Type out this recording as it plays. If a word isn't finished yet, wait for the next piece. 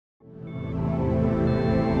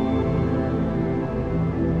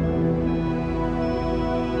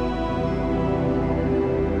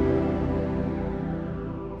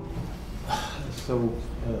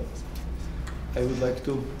I would like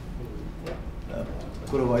to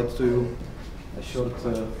provide to you a short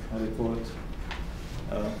report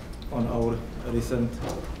on our recent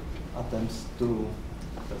attempts to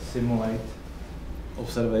simulate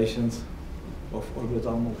observations of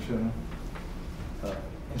orbital motion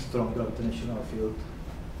in strong gravitational field,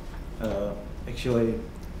 actually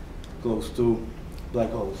close to black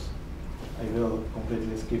holes. I will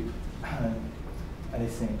completely skip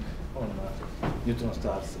anything on neutron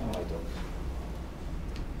stars in my talk.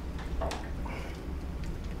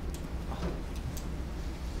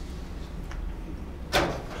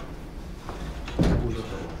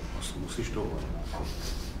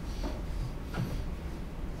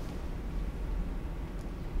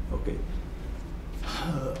 Okay.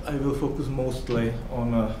 I will focus mostly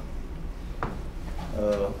on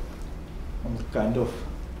the kind of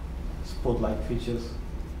spot-like features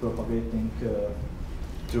propagating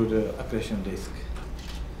through the accretion disk.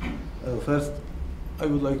 First, I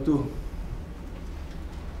would like to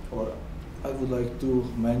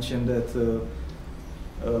mention that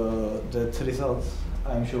that results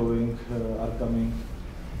I'm showing are coming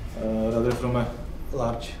rather from a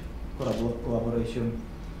large collaboration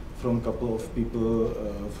from a couple of people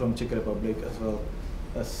from Czech Republic as well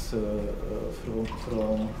as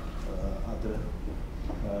from other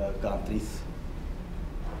countries.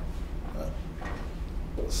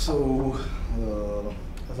 So,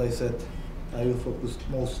 as I said, I will focus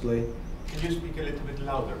mostly. Can you speak a little bit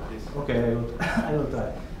louder, please? Okay, I will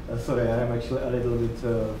try. Sorry, I am actually a little bit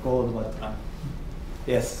cold, but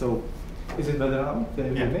yes. So, is it better now? Can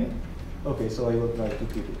you hear me? Okay, so I will try to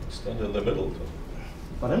keep it. Stand in the middle.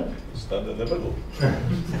 Pardon? Stand in the middle.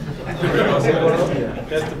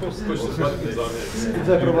 That's the push the buttons on it. It's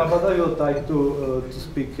a problem, but I will try to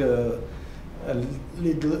speak a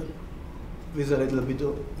little with a little bit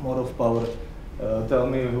more of power. Tell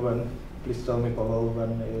me when. Please tell me, Pavel,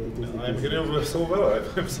 when it is. I'm hearing so well.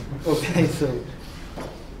 Okay, so.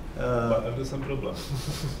 But I have some problem.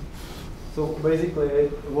 So basically,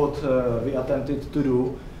 what we attempted to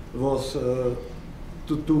do was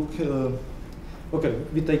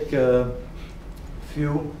we take a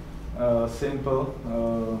few simple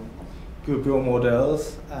QPO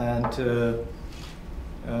models and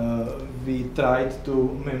we tried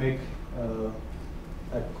to mimic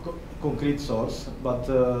a concrete source, but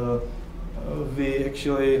we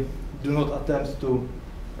actually do not attempt to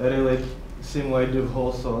really simulate the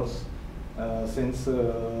whole source, since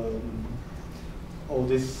all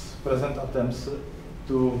these present attempts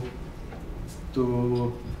to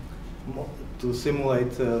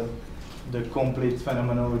simulate the complete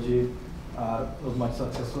phenomenology are not much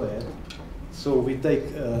successful yet. So we take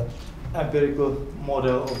empirical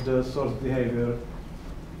model of the source behavior,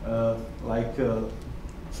 like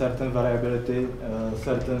certain variability,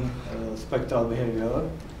 certain spectral behavior,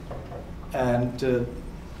 and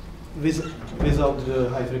without the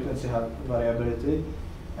high frequency variability,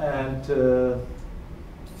 and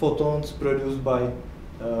photons produced by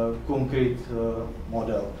concrete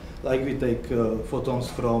model. Like we take photons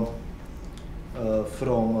from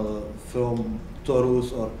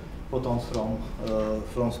torus or photons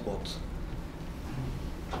from spots.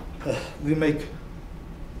 We make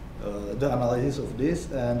the analysis of this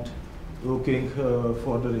and looking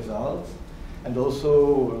for the results, and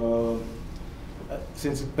also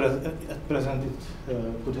since at present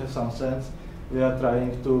it could have some sense, we are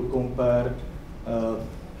trying to compare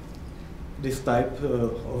this type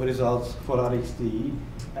of results for RXT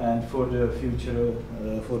and for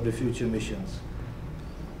the future missions.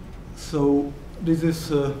 So this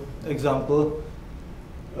is example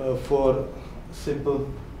for simple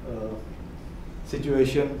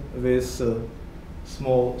situation with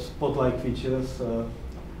small spot-like features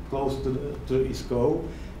close to the ISCO,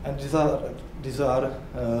 and these are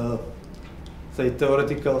say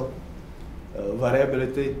theoretical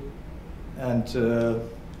variability and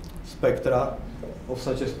spectra of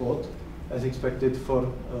such a spot as expected for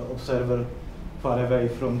observer far away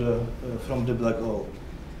from the black hole.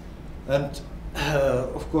 And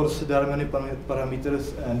of course there are many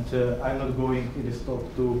parameters, and I'm not going in this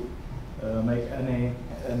talk to make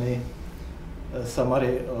any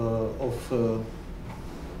summary of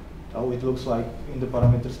how it looks like in the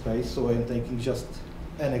parameter space. So I'm taking just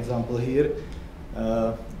an example here.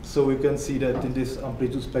 So we can see that in this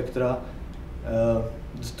amplitude spectra, the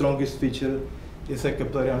strongest feature is a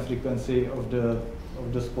Keplerian frequency of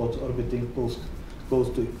the spot orbiting close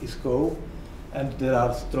to ISCO, and there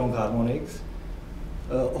are strong harmonics.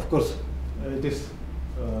 Of course, it is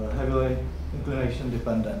heavily inclination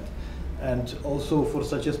dependent, and also for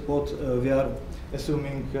such a spot we are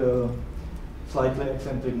assuming slightly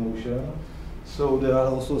eccentric motion. So there are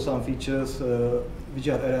also some features which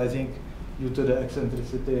are arising due to the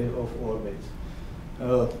eccentricity of orbits.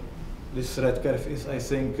 This red curve is, I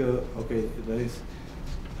think, okay, there is,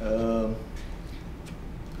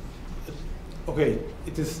 okay,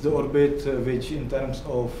 it is the orbit which in terms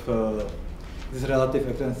of this relative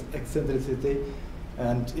eccentricity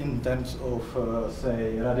and in terms of,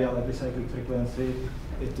 say, radial epicyclic frequency,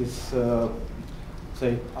 it is,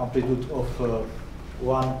 say, amplitude of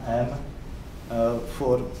 1m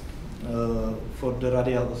for the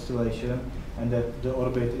radial oscillation, and that the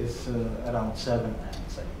orbit is around 7m,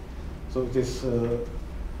 say. So it is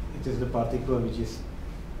the particle which is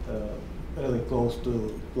really close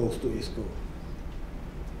to ISCO.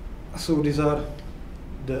 So these are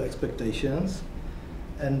the expectations,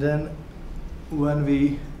 and then when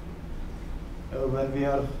we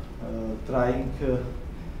are trying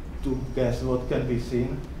to guess what can be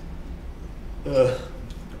seen,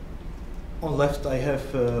 on left I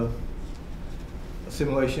have a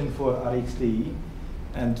simulation for RXTE,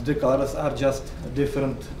 and the colors are just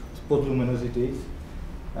different spot luminosities.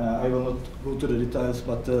 I will not go to the details,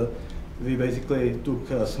 but we basically took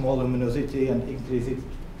a small luminosity and increased it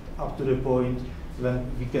up to the point when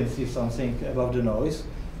we can see something above the noise.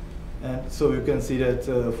 And so you can see that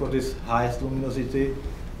for this highest luminosity,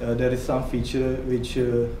 there is some feature which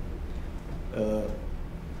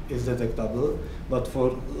is detectable, but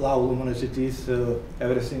for low luminosities,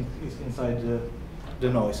 everything is inside the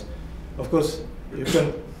noise. Of course, you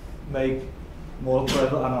can make more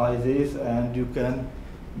clever analysis, and you can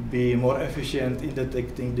be more efficient in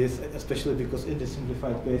detecting this, especially because in the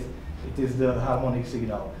simplified case, it is the harmonic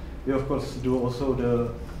signal. We of course do also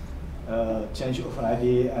the change of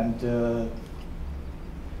ID and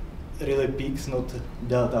really peaks, not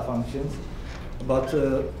delta functions. But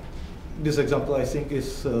this example, I think,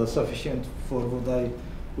 is sufficient for what I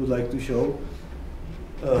would like to show.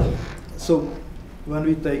 So when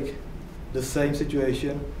we take the same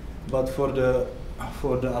situation, but for the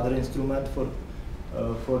other instrument,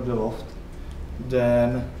 for the loft,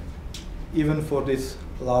 then even for this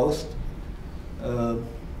lowest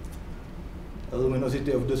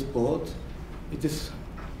luminosity of the spot, it is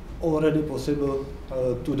already possible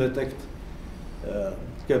to detect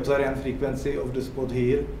Keplerian frequency of the spot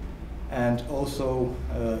here, and also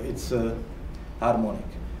its harmonic.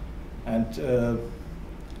 And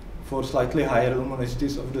for slightly higher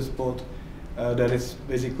luminosities of the spot, there is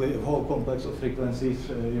basically a whole complex of frequencies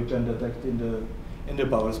you can detect in the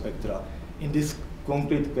power spectra. In this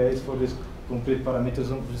concrete case, for this complete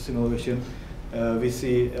parameters of the simulation, we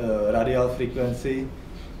see radial frequency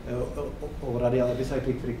or radial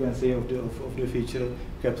epicyclic frequency of the feature,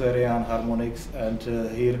 Keplerian harmonics, and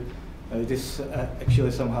here it is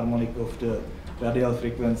actually some harmonic of the radial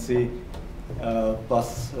frequency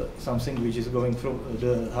plus something which is going from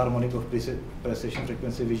the harmonic of precession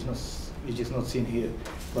frequency, which is not seen here,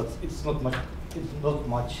 but it's not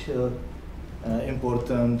much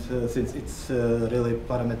important since it's really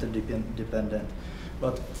parameter dependent.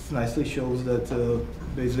 But it nicely shows that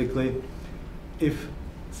basically, if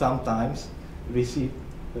sometimes we see,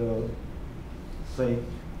 say,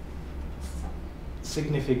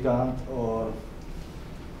 significant or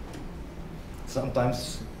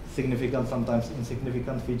sometimes significant, sometimes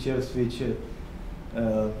insignificant features which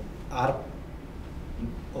are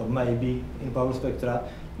or may be in power spectra,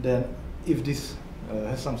 then if this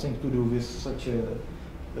has something to do with such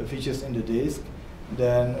features in the disk,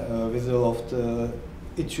 then with the loft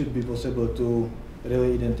it should be possible to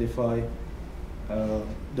really identify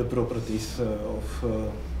the properties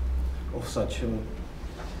of such a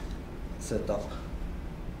setup.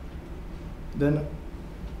 Then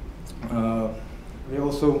we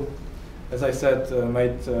also, as I said,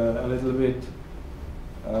 made a little bit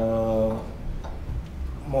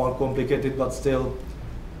more complicated, but still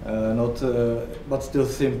but still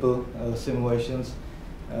simple simulations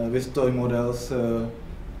with toy models,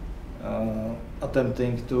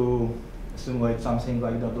 attempting to simulate something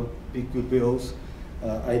like that of PQPOs,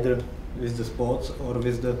 either with the spots or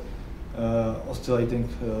with the oscillating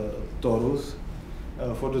torus.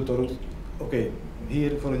 For the torus, okay,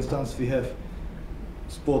 here for instance we have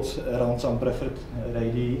spots around some preferred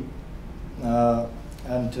radii,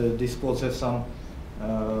 and these spots have some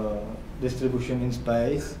distribution in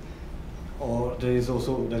space, or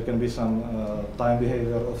there can be some time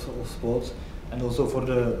behavior of spots. And also for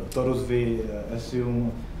the torus, we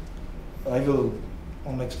assume,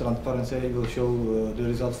 on next transparency, I will show the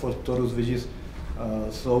result for torus, which is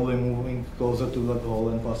slowly moving closer to black hole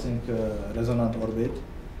and passing resonant orbit.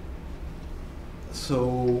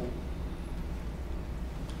 So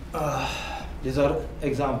these are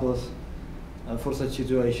examples for such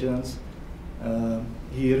situations,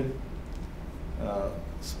 here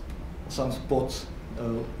some spots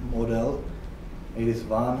model. Here is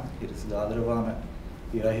one, here is the other one,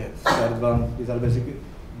 here I have third one. These are basically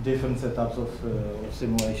different setups of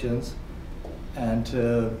simulations. And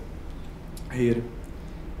here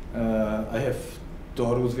I have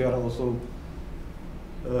torus. We are also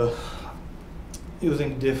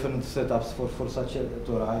using different setups for such a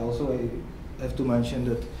tori. Also, I have to mention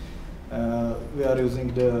that we are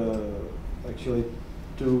using actually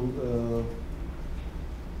two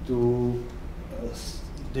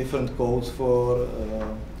different codes for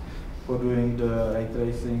doing the ray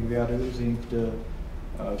tracing. We are using the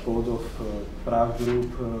code of Prague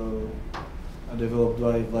group developed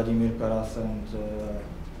by Vladimir Karas and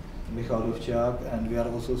Michal Dovčák, and we are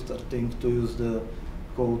also starting to use the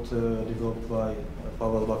code developed by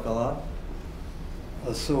Pavel Bakala.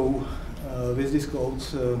 So with these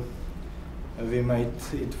codes, we made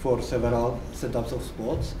it for several setups of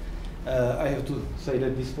spots. I have to say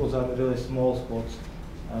that these spots are really small spots,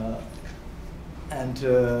 and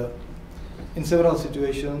in several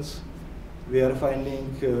situations we are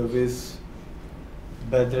finding with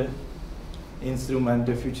better instrument,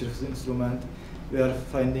 the futures instrument, we are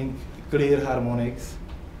finding clear harmonics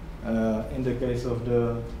in the case of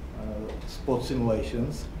the spot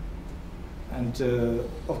simulations. And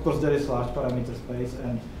of course there is large parameter space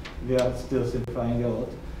and we are still simplifying a lot.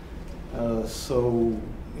 So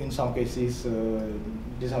in some cases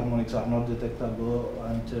these harmonics are not detectable,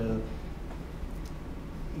 and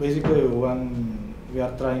basically when we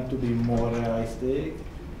are trying to be more realistic,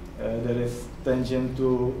 there is tension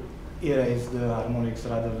to erase the harmonics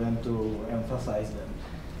rather than to emphasize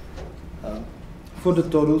them. For the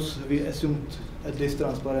torus, we assumed at this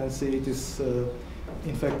transparency it is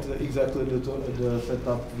in fact exactly the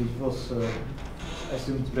setup which was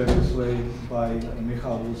assumed previously by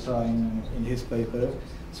Michal Busa in his paper,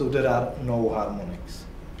 so there are no harmonics.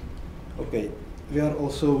 Okay, we are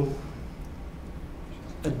also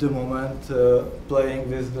at the moment playing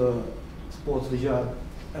with the spots which are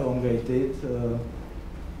elongated,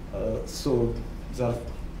 so these are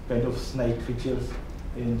kind of snake features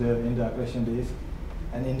in the accretion disk,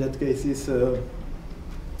 and in that cases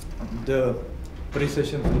the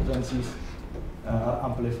precession frequencies are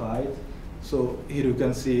amplified. So here you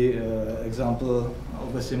can see example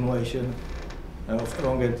of a simulation of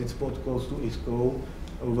elongated spot close to ISCO,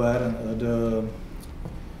 where the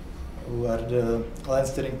line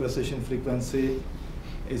steering precession frequency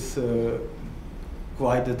is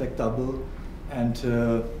quite detectable, and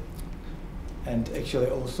actually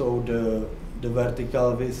also the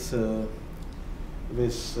vertical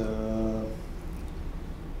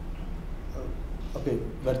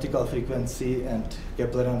vertical frequency and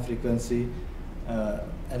Keplerian frequency,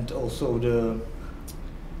 and also the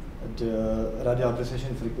radial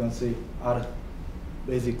precession frequency are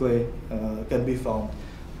basically can be found.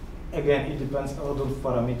 Again, it depends a lot of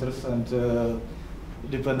parameters, and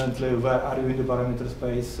dependently where are you in the parameter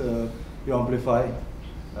space, you amplify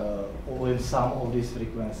only some of these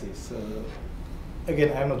frequencies.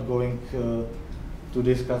 Again, I'm not going to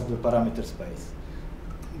discuss the parameter space,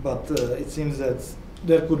 but it seems that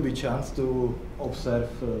there could be chance to observe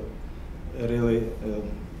really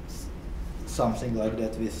something like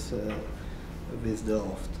that with the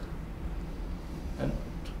loft. And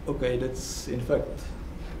okay, that's in fact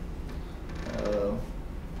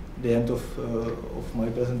the end of my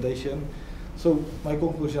presentation. So my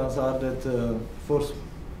conclusions are that for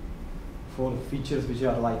features which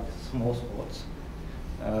are like small spots,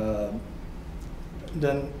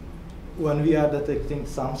 then when we are detecting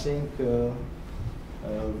something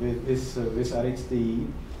with RHTE,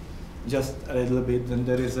 just a little bit, then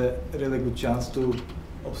there is a really good chance to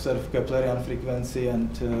observe Keplerian frequency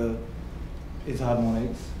and its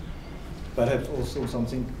harmonics. Perhaps also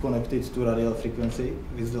something connected to radial frequency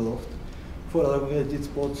with the loft. For elongated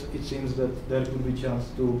spots, it seems that there could be chance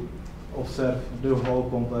to observe the whole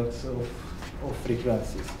complex of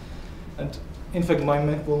frequencies. And in fact, my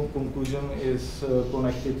main conclusion is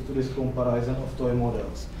connected to this comparison of toy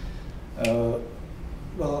models.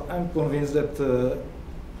 Well, I'm convinced that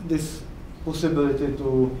this possibility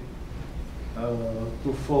to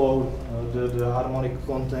follow the harmonic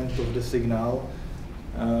content of the signal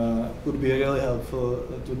could be really helpful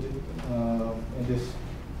in this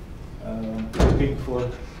looking for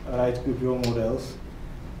right QPO models.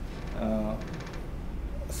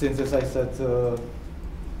 Since, as I said,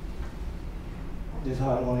 these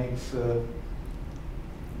harmonics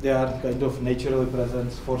they are kind of naturally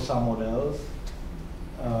present for some models,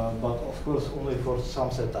 but of course only for some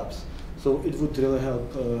setups. So it would really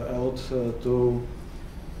help a lot to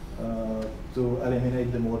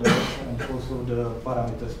eliminate the models and also the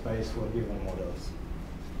parameter space for given models.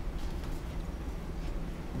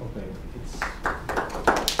 Okay, it's